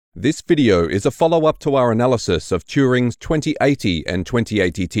This video is a follow-up to our analysis of Turing's 2080 and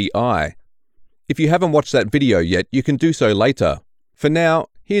 2080 Ti. If you haven't watched that video yet, you can do so later. For now,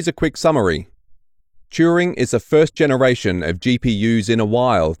 here's a quick summary. Turing is the first generation of GPUs in a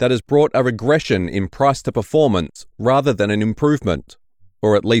while that has brought a regression in price to performance rather than an improvement,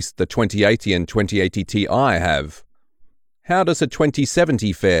 or at least the 2080 and 2080 Ti have. How does a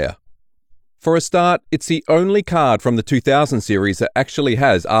 2070 fare? For a start, it's the only card from the 2000 series that actually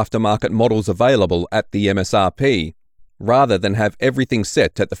has aftermarket models available at the MSRP, rather than have everything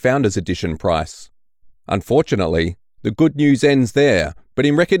set at the Founders Edition price. Unfortunately, the good news ends there, but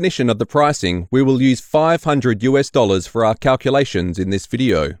in recognition of the pricing, we will use $500 for our calculations in this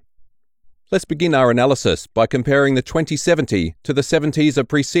video. Let's begin our analysis by comparing the 2070 to the 70s of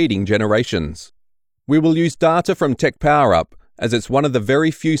preceding generations. We will use data from TechPowerUp, as it's one of the very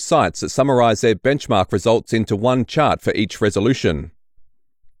few sites that summarize their benchmark results into one chart for each resolution.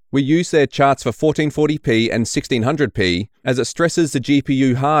 We use their charts for 1440p and 1600p as it stresses the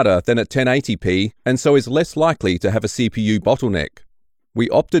GPU harder than at 1080p and so is less likely to have a CPU bottleneck. We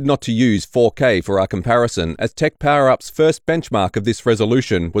opted not to use 4K for our comparison as TechPowerUp's first benchmark of this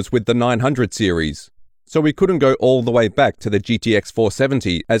resolution was with the 900 series, so we couldn't go all the way back to the GTX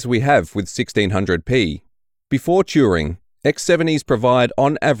 470 as we have with 1600p. Before Turing, X70s provide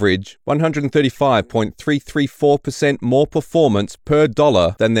on average 135.334% more performance per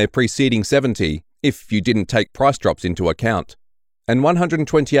dollar than their preceding 70 if you didn't take price drops into account, and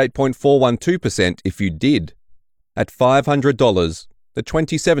 128.412% if you did. At $500, the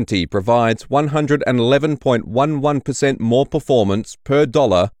 2070 provides 111.11% more performance per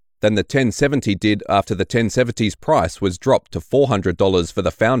dollar than the 1070 did after the 1070's price was dropped to $400 for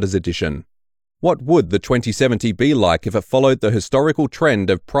the Founders Edition. What would the 2070 be like if it followed the historical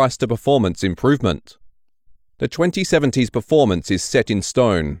trend of price-to-performance improvement? The 2070's performance is set in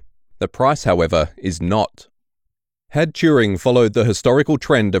stone. The price, however, is not. Had Turing followed the historical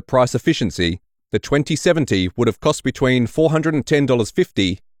trend of price efficiency, the 2070 would have cost between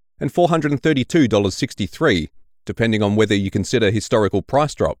 $410.50 and $432.63, depending on whether you consider historical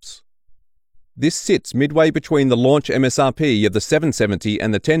price drops. This sits midway between the launch MSRP of the 770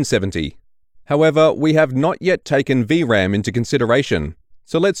 and the 1070. However, we have not yet taken VRAM into consideration,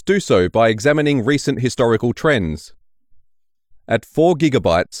 so let's do so by examining recent historical trends. At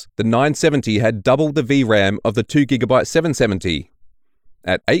 4GB, the 970 had double the VRAM of the 2GB 770.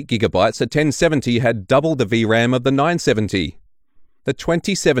 At 8GB, the 1070 had double the VRAM of the 970. The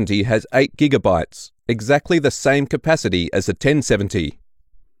 2070 has 8GB, exactly the same capacity as the 1070.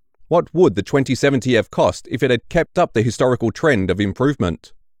 What would the 2070 have cost if it had kept up the historical trend of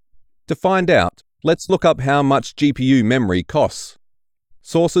improvement? To find out, let's look up how much GPU memory costs.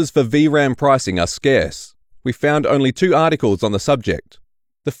 Sources for VRAM pricing are scarce. We found only 2 articles on the subject.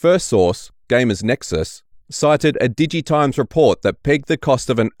 The first source, Gamers Nexus, cited a DigiTimes report that pegged the cost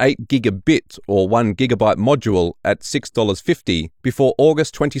of an 8 gigabit or 1 gigabyte module at $6.50 before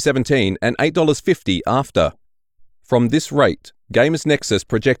August 2017 and $8.50 after. From this rate, Gamers Nexus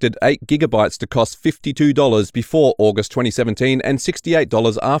projected 8 gigabytes to cost $52 before August 2017 and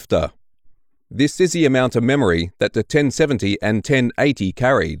 $68 after. This is the amount of memory that the 1070 and 1080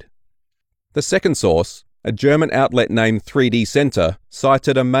 carried. The second source, a German outlet named 3D Center,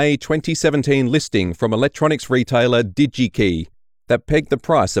 cited a May 2017 listing from electronics retailer DigiKey that pegged the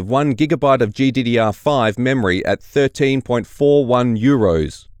price of 1 gigabyte of GDDR5 memory at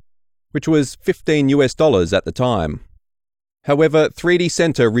 €13.41, which was $15 at the time. However, 3D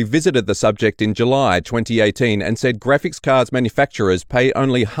Center revisited the subject in July 2018 and said graphics cards manufacturers pay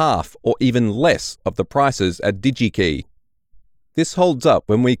only half or even less of the prices at DigiKey. This holds up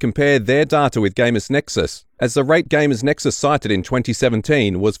when we compare their data with Gamers Nexus, as the rate Gamers Nexus cited in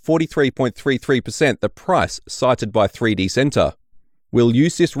 2017 was 43.33% the price cited by 3D Center. We'll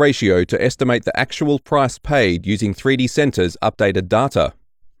use this ratio to estimate the actual price paid using 3D Center's updated data.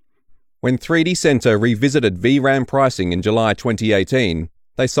 When 3D Center revisited VRAM pricing in July 2018,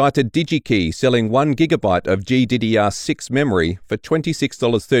 they cited DigiKey selling 1 gigabyte of GDDR6 memory for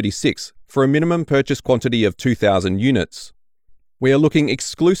 $26.36 for a minimum purchase quantity of 2,000 units. We are looking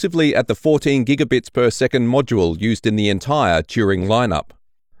exclusively at the 14 gigabits per second module used in the entire Turing lineup.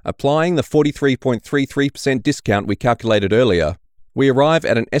 Applying the 43.33% discount we calculated earlier, we arrive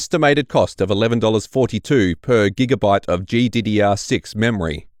at an estimated cost of $11.42 per gigabyte of GDDR6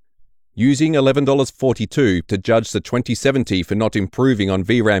 memory. Using $11.42 to judge the 2070 for not improving on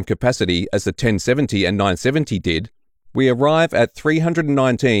VRAM capacity as the 1070 and 970 did, we arrive at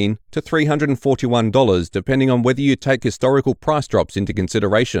 $319 to $341 depending on whether you take historical price drops into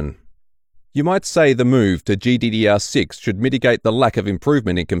consideration. You might say the move to GDDR6 should mitigate the lack of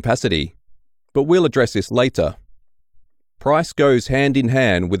improvement in capacity, but we'll address this later. Price goes hand in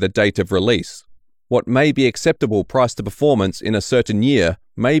hand with the date of release. What may be acceptable price to performance in a certain year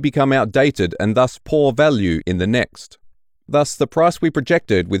may become outdated and thus poor value in the next. Thus, the price we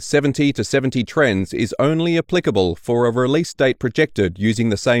projected with 70 to 70 trends is only applicable for a release date projected using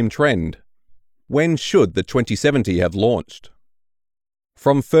the same trend. When should the 2070 have launched?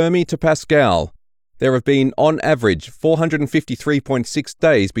 From Fermi to Pascal, there have been on average 453.6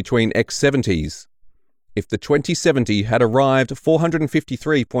 days between X70s. If the 2070 had arrived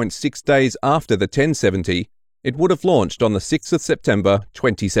 453.6 days after the 1070, it would have launched on the 6th of September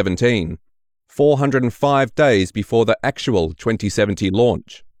 2017, 405 days before the actual 2070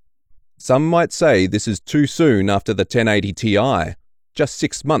 launch. Some might say this is too soon after the 1080 Ti, just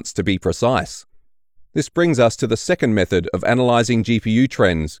 6 months to be precise. This brings us to the second method of analyzing GPU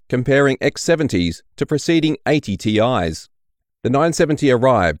trends, comparing X70s to preceding 80 Ti's. The 970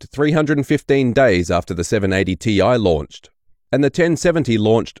 arrived 315 days after the 780 Ti launched, and the 1070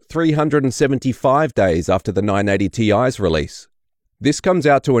 launched 375 days after the 980 Ti's release. This comes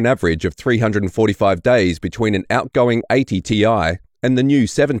out to an average of 345 days between an outgoing 80 Ti and the new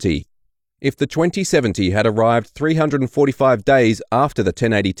 70. If the 2070 had arrived 345 days after the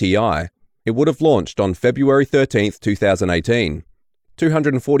 1080 Ti, it would have launched on February 13, 2018,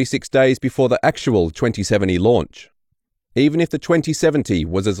 246 days before the actual 2070 launch. Even if the 2070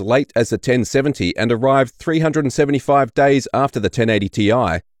 was as late as the 1070 and arrived 375 days after the 1080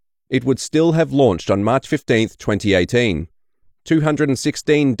 Ti, it would still have launched on March 15, 2018,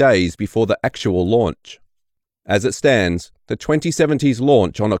 216 days before the actual launch. As it stands, the 2070's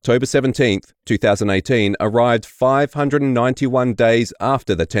launch on October 17, 2018 arrived 591 days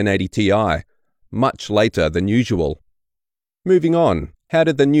after the 1080 Ti, much later than usual. Moving on, how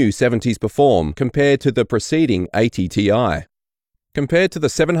did the new 70s perform compared to the preceding 80 Ti? Compared to the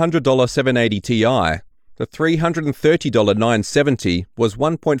 $700 780 Ti, the $330 970 was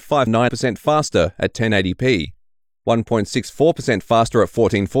 1.59% faster at 1080p, 1.64% faster at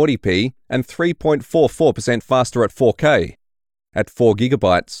 1440p, and 3.44% faster at 4K. At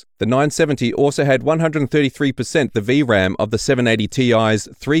 4GB, the 970 also had 133% the VRAM of the 780 Ti's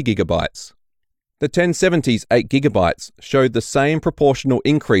 3GB. The 1070's 8GB showed the same proportional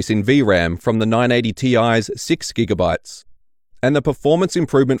increase in VRAM from the 980 Ti's 6GB, and the performance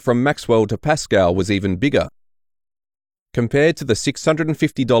improvement from Maxwell to Pascal was even bigger. Compared to the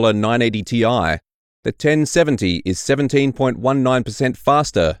 $650 980 Ti, the 1070 is 17.19%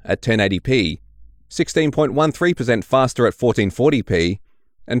 faster at 1080p, 16.13% faster at 1440p,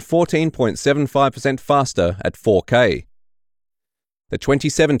 and 14.75% faster at 4K. The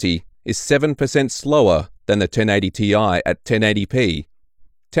 2070 is 7% slower than the 1080 Ti at 1080p,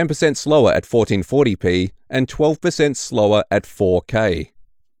 10% slower at 1440p, and 12% slower at 4K.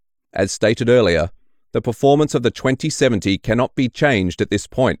 As stated earlier, the performance of the 2070 cannot be changed at this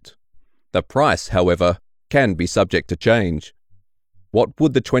point. The price, however, can be subject to change. What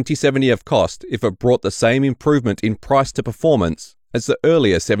would the 2070 have cost if it brought the same improvement in price to performance as the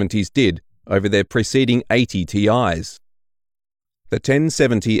earlier 70s did over their preceding 80 Ti's? The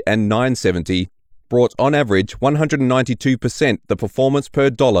 1070 and 970 brought on average 192% the performance per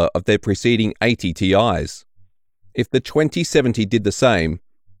dollar of their preceding 80 Ti's. If the 2070 did the same,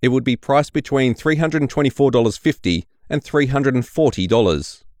 it would be priced between $324.50 and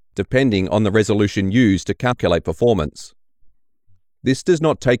 $340. Depending on the resolution used to calculate performance. This does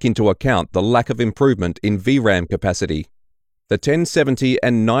not take into account the lack of improvement in VRAM capacity. The 1070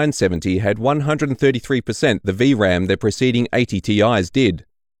 and 970 had 133% the VRAM their preceding 80 Ti's did.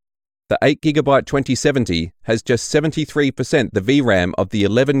 The 8GB 2070 has just 73% the VRAM of the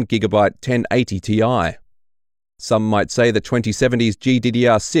 11GB 1080 Ti. Some might say the 2070's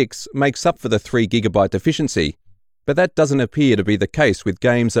GDDR6 makes up for the 3GB deficiency, but that doesn't appear to be the case with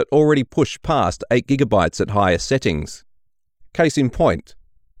games that already push past 8GB at higher settings. Case in point,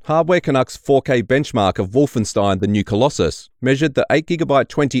 Hardware Canucks 4K benchmark of Wolfenstein: The New Colossus measured the 8GB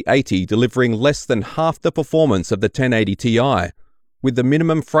 2080 delivering less than half the performance of the 1080 Ti, with the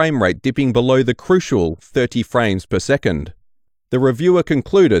minimum frame rate dipping below the crucial 30 frames per second. The reviewer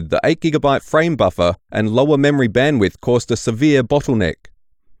concluded the 8GB frame buffer and lower memory bandwidth caused a severe bottleneck.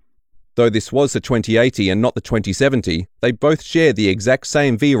 Though this was the 2080 and not the 2070, they both share the exact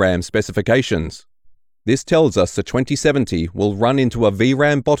same VRAM specifications. This tells us the 2070 will run into a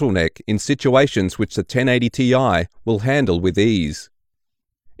VRAM bottleneck in situations which the 1080 Ti will handle with ease.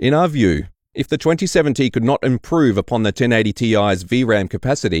 In our view, if the 2070 could not improve upon the 1080 Ti's VRAM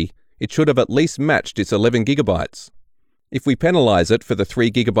capacity, it should have at least matched its 11GB. If we penalize it for the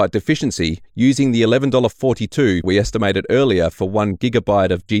 3GB deficiency using the $11.42 we estimated earlier for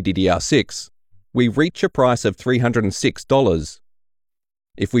 1GB of GDDR6, we reach a price of $306.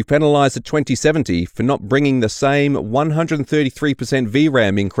 If we penalize the 2070 for not bringing the same 133%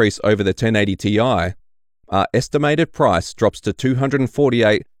 VRAM increase over the 1080 Ti, our estimated price drops to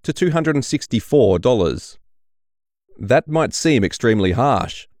 $248 to $264. That might seem extremely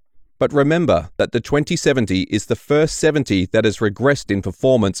harsh, but remember that the 2070 is the first 70 that has regressed in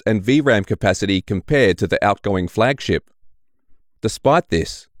performance and VRAM capacity compared to the outgoing flagship. Despite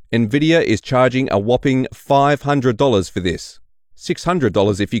this, Nvidia is charging a whopping $500 for this,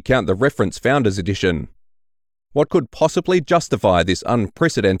 $600 if you count the reference Founders Edition. What could possibly justify this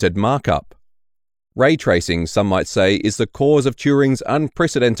unprecedented markup? Ray tracing, some might say, is the cause of Turing's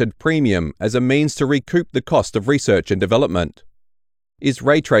unprecedented premium as a means to recoup the cost of research and development. Is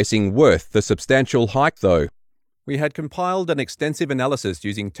ray tracing worth the substantial hike, though? We had compiled an extensive analysis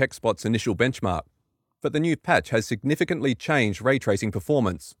using TechSpot's initial benchmark, but the new patch has significantly changed ray tracing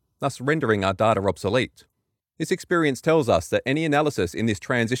performance, thus rendering our data obsolete. This experience tells us that any analysis in this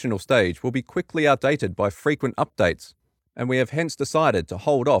transitional stage will be quickly outdated by frequent updates, and we have hence decided to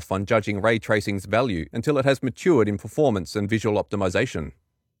hold off on judging ray tracing's value until it has matured in performance and visual optimization.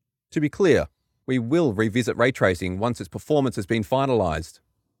 To be clear, we will revisit ray tracing once its performance has been finalized.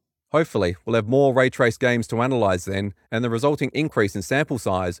 Hopefully, we'll have more ray trace games to analyze then, and the resulting increase in sample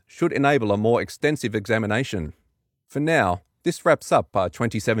size should enable a more extensive examination. For now, this wraps up our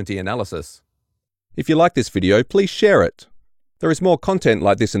 2070 analysis. If you like this video, please share it. There is more content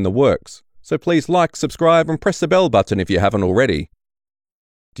like this in the works, so please like, subscribe, and press the bell button if you haven't already.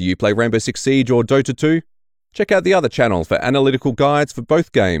 Do you play Rainbow Six Siege or Dota 2? Check out the other channel for analytical guides for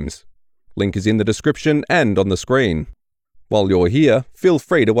both games. Link is in the description and on the screen. While you're here, feel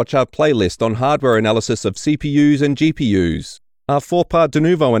free to watch our playlist on hardware analysis of CPUs and GPUs, our 4-part de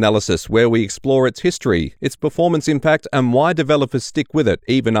novo analysis where we explore its history, its performance impact, and why developers stick with it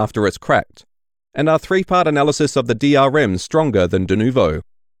even after it's cracked, and our 3-part analysis of the DRM stronger than de novo,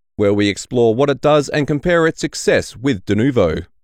 where we explore what it does and compare its success with de novo.